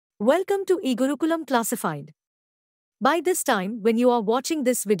Welcome to e-Gurukulam Classified. By this time, when you are watching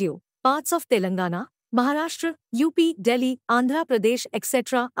this video, parts of Telangana, Maharashtra, UP, Delhi, Andhra Pradesh,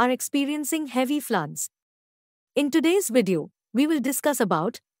 etc. are experiencing heavy floods. In today's video, we will discuss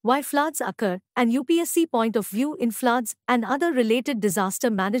about why floods occur and UPSC point of view in floods and other related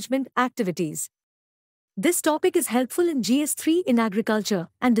disaster management activities. This topic is helpful in GS3 in agriculture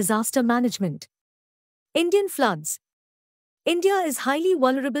and disaster management. Indian floods. India is highly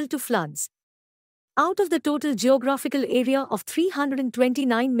vulnerable to floods. Out of the total geographical area of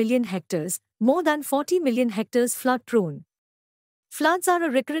 329 million hectares, more than 40 million hectares flood-prone. Floods are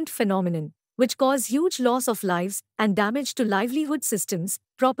a recurrent phenomenon, which cause huge loss of lives and damage to livelihood systems,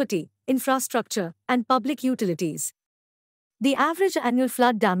 property, infrastructure, and public utilities. The average annual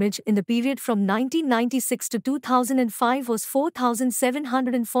flood damage in the period from 1996 to 2005 was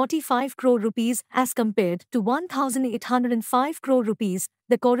 4,745 crore rupees as compared to 1,805 crore rupees,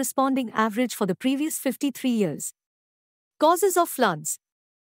 the corresponding average for the previous 53 years. Causes of floods.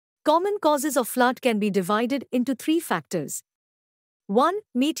 Common causes of flood can be divided into three factors. 1.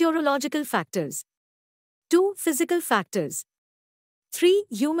 Meteorological factors. 2. Physical factors. 3.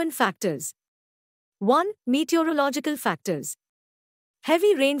 Human factors. 1. Meteorological factors.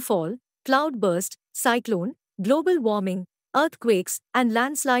 Heavy rainfall, cloudburst, cyclone, global warming, earthquakes, and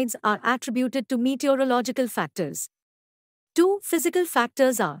landslides are attributed to meteorological factors. 2. Physical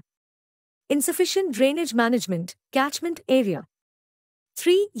factors are insufficient drainage management, catchment area.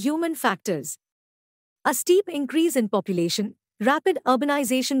 3. Human factors. A steep increase in population, rapid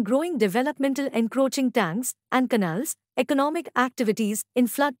urbanization, growing developmental encroaching tanks and canals, economic activities in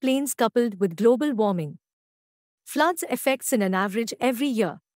floodplains coupled with global warming. Floods affects in an average every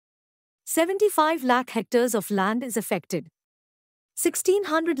year. 75 lakh hectares of land is affected.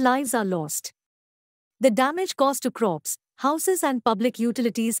 1,600 lives are lost. The damage caused to crops, houses and public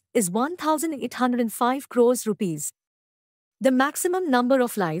utilities is 1,805 crores rupees. The maximum number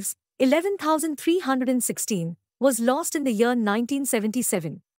of lives, 11,316, was lost in the year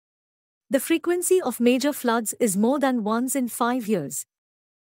 1977. The frequency of major floods is more than once in 5 years.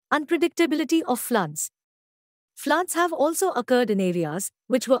 Unpredictability of floods. Floods have also occurred in areas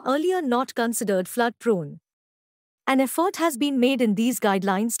which were earlier not considered flood-prone. An effort has been made in these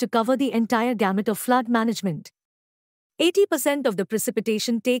guidelines to cover the entire gamut of flood management. 80% of the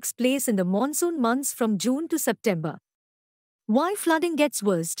precipitation takes place in the monsoon months from June to September. Why flooding gets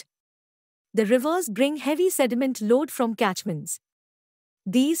worst? The rivers bring heavy sediment load from catchments.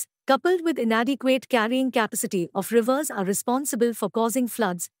 These, coupled with inadequate carrying capacity of rivers, are responsible for causing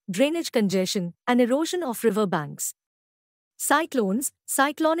floods, drainage congestion, and erosion of river banks. Cyclones,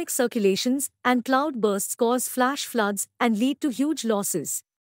 cyclonic circulations, and cloudbursts cause flash floods and lead to huge losses.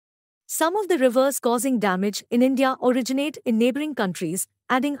 Some of the rivers causing damage in India originate in neighboring countries,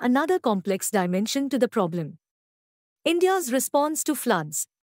 adding another complex dimension to the problem. India's response to floods.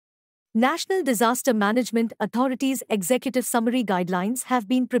 National Disaster Management Authority's Executive Summary Guidelines have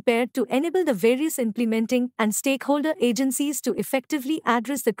been prepared to enable the various implementing and stakeholder agencies to effectively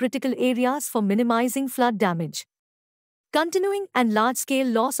address the critical areas for minimizing flood damage. Continuing and large-scale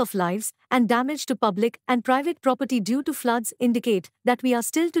loss of lives and damage to public and private property due to floods indicate that we are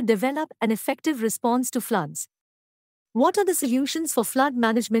still to develop an effective response to floods. What are the solutions for flood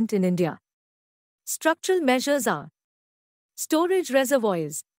management in India? Structural measures are storage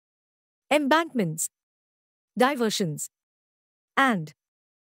reservoirs, embankments, diversions, and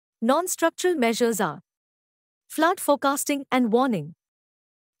non-structural measures are flood forecasting and warning,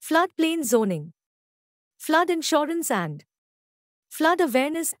 floodplain zoning, flood insurance and flood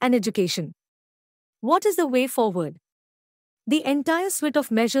awareness and education. What is the way forward? The entire suite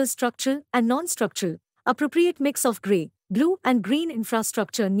of measures, structural and non-structural, appropriate mix of grey, blue and green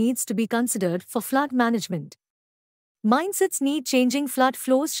infrastructure needs to be considered for flood management. Mindsets need changing. Flood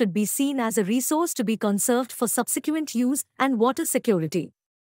flows should be seen as a resource to be conserved for subsequent use and water security.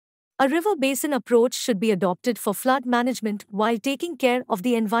 A river basin approach should be adopted for flood management while taking care of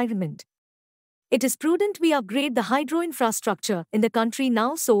the environment. It is prudent we upgrade the hydro infrastructure in the country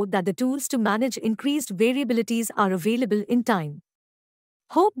now so that the tools to manage increased variabilities are available in time.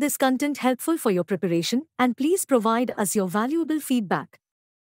 Hope this content helpful for your preparation, and please provide us your valuable feedback.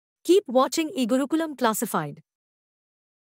 Keep watching e-Gurukulam Classified.